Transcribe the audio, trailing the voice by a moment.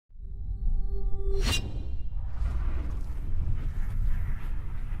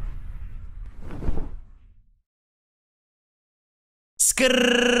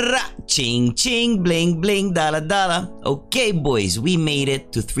Skrrrra, ching ching, bling bling, dala dala. Okay, boys, we made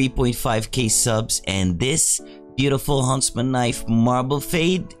it to 3.5k subs, and this beautiful Huntsman knife marble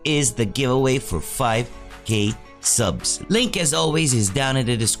fade is the giveaway for 5k subs. Link, as always, is down in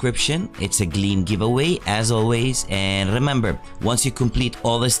the description. It's a Gleam giveaway, as always. And remember, once you complete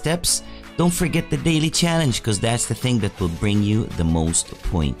all the steps, don't forget the daily challenge, because that's the thing that will bring you the most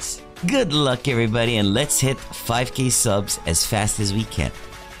points. Good luck, everybody, and let's hit 5k subs as fast as we can.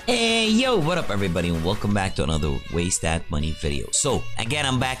 Hey, yo, what up, everybody, and welcome back to another Waste That Money video. So, again,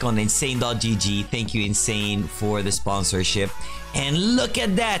 I'm back on insane.gg. Thank you, Insane, for the sponsorship. And look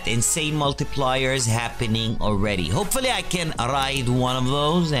at that, insane multipliers happening already. Hopefully, I can ride one of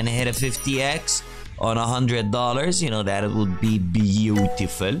those and hit a 50x on $100. You know, that would be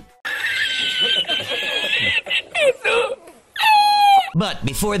beautiful. But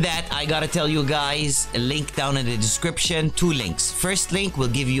before that, I gotta tell you guys, a link down in the description, 2 links. First link will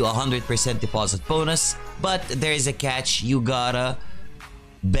give you a 100% deposit bonus, but there is a catch. You gotta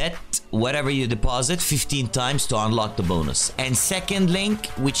bet whatever you deposit 15 times to unlock the bonus. And second link,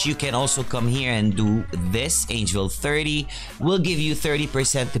 which you can also come here and do this, angvil 30, will give you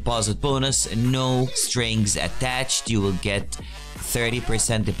 30% deposit bonus, no strings attached. You will get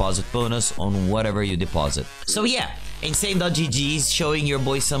 30% deposit bonus on whatever you deposit. So yeah, insane.gg is showing your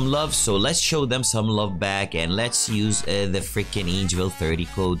boys some love, so let's show them some love back, and let's use the freaking angvil 30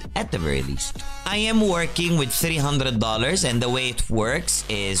 code at the very least. I am working with $300, and the way it works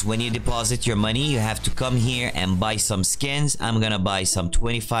is when you deposit your money, you have to come here and buy some skins. I'm gonna buy some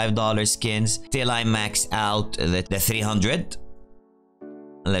 $25 skins till I max out the 300.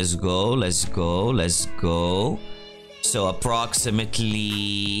 Let's go, let's go, let's go. So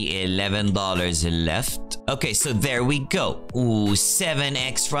approximately $11 left. Okay, so there we go. Ooh,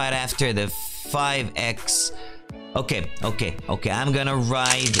 7x right after the 5x. Okay. I'm gonna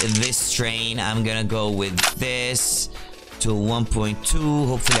ride this train. I'm gonna go with this to 1.2.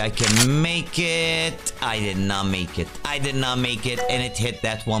 Hopefully I can make it. I did not make it. And it hit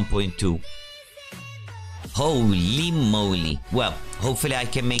that 1.2. Holy moly. Well, hopefully I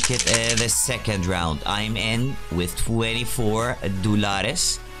can make it the second round. I'm in with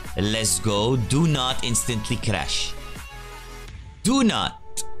 $24. Let's go. Do not instantly crash. Do not.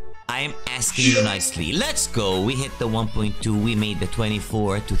 I am asking you nicely. Let's go. We hit the 1.2. We made the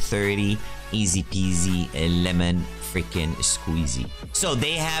 24 to 30. Easy peasy, lemon freaking squeezy. So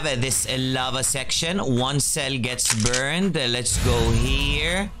they have this lava section. One cell gets burned. Let's go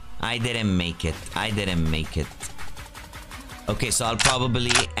here. I didn't make it. Okay, so I'll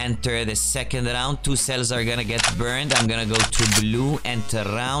probably enter the second round. 2 cells are gonna get burned. I'm gonna go to blue, enter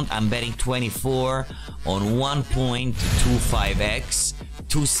round. I'm betting 24 on 1.25x.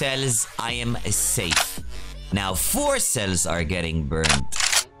 2 cells, I am safe. Now 4 cells are getting burned.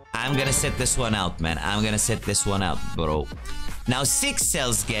 I'm gonna set this one out, man. I'm gonna set this one out, bro. Now 6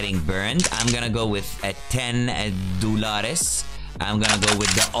 cells getting burned. I'm gonna go with $10. I'm gonna go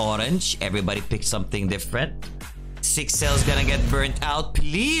with the orange. Everybody pick something different. 6 cells gonna get burnt out.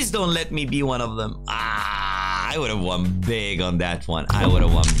 Please don't let me be one of them. I would have won big on that one. I would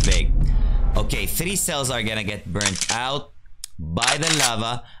have won big. Okay, 3 cells are gonna get burnt out by the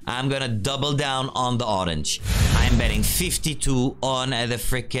lava. I'm gonna double down on the orange. I'm betting 52 on the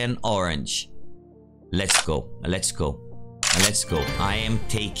freaking orange. Let's go. I am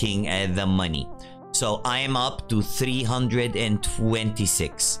taking the money. So I am up to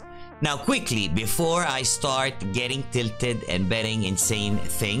 326. Now quickly, before I start getting tilted and betting insane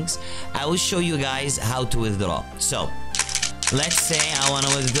things, I will show you guys how to withdraw. So let's say I want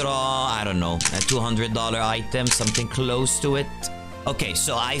to withdraw, I don't know, a $200 item, something close to it. Okay,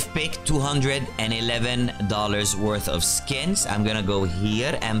 so I've picked $211 worth of skins. I'm gonna go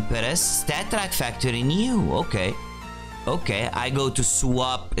here and press Stat Track Factory New. Okay, I go to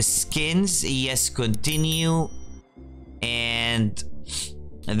swap skins. Yes, continue. And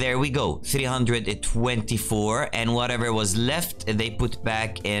there we go, 324. And whatever was left, they put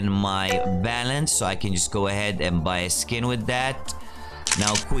back in my balance. So I can just go ahead and buy a skin with that.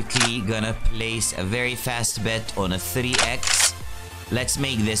 Now quickly gonna place a very fast bet on a 3x. Let's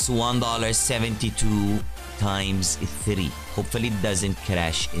make this $1.72 times 3. Hopefully it doesn't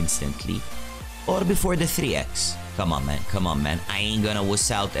crash instantly. Or before the 3x. Come on, man. I ain't gonna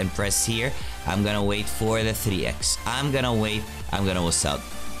wuss out and press here. I'm gonna wait for the 3x. I'm gonna wuss out.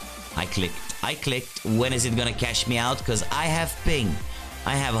 I clicked. When is it gonna cash me out? Because I have ping.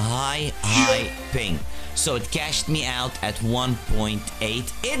 I have high ping. So it cashed me out at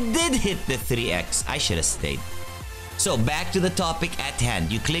 1.8. It did hit the 3x. I should have stayed. So back to the topic at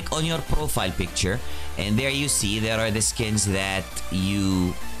hand. You click on your profile picture And there you see, there are the skins that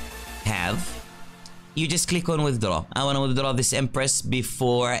you have. You just click on withdraw. I want to withdraw this Empress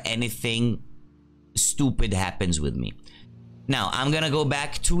before anything stupid happens with me. Now, I'm gonna go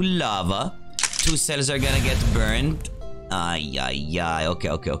back to lava. 2 cells are gonna get burned.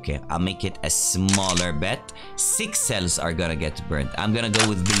 Okay. I'll make it a smaller bet. 6 cells are gonna get burned. I'm gonna go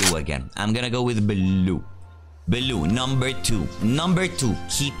with blue again. I'm gonna go with blue. Blue, number 2. Number 2,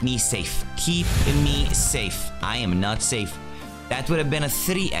 keep me safe. Keep me safe. I am not safe. That would have been a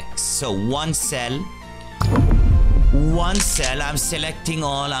 3x. So 1 cell. 1 cell. I'm selecting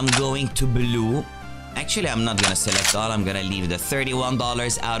all. I'm going to blue. Actually, I'm not gonna select all. I'm gonna leave the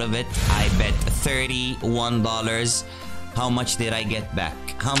 $31 out of it. I bet $31. How much did I get back?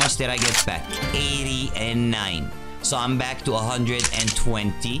 How much did I get back? 89. So I'm back to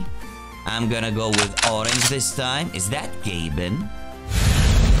 120. I'm gonna go with orange this time. Is that Gaben?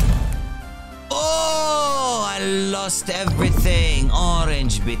 Oh, I lost everything.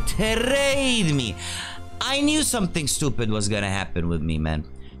 Orange betrayed me. I knew something stupid was gonna happen with me, man.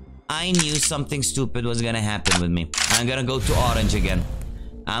 I knew something stupid was gonna happen with me. I'm gonna go to orange again.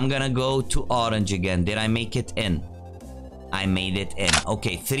 I'm gonna go to orange again. Did I make it in? I made it in.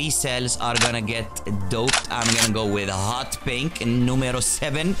 Okay, 3 cells are gonna get doped. I'm gonna go with hot pink, numero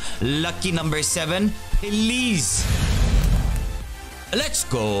 7. Lucky number 7. Please. Let's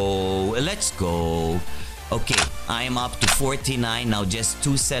go. Let's go. Okay, I am up to 49. Now just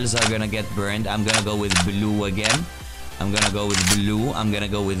 2 cells are gonna get burned. I'm gonna go with blue again. I'm gonna go with blue. I'm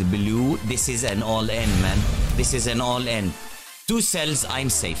gonna go with blue. This is an all-in, man. This is an all-in. 2 cells, I'm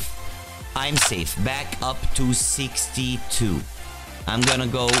safe. I'm safe. Back up to 62. I'm gonna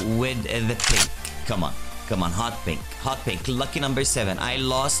go with the pink. Come on. Come on, hot pink. Hot pink. Lucky number 7. I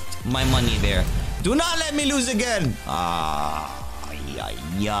lost my money there. Do not let me lose again. Ay.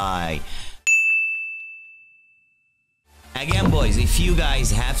 Again, boys, if you guys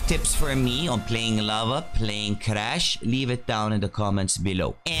have tips for me on playing lava, playing crash, leave it down in the comments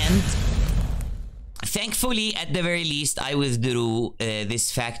below. And thankfully, at the very least, I withdrew this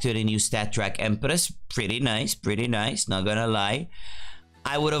factory new stat track Empress. Pretty nice, not gonna lie.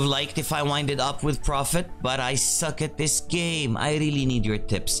 I would have liked if I winded up with profit, but I suck at this game. I really need your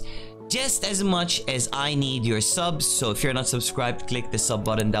tips. Just as much as I need your subs. So if you're not subscribed, click the sub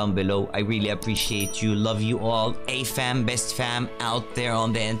button down below. I really appreciate you. Love you all. A fam, best fam out there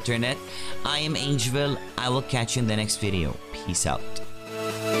on the internet. I am Angvil. I will catch you in the next video. Peace out.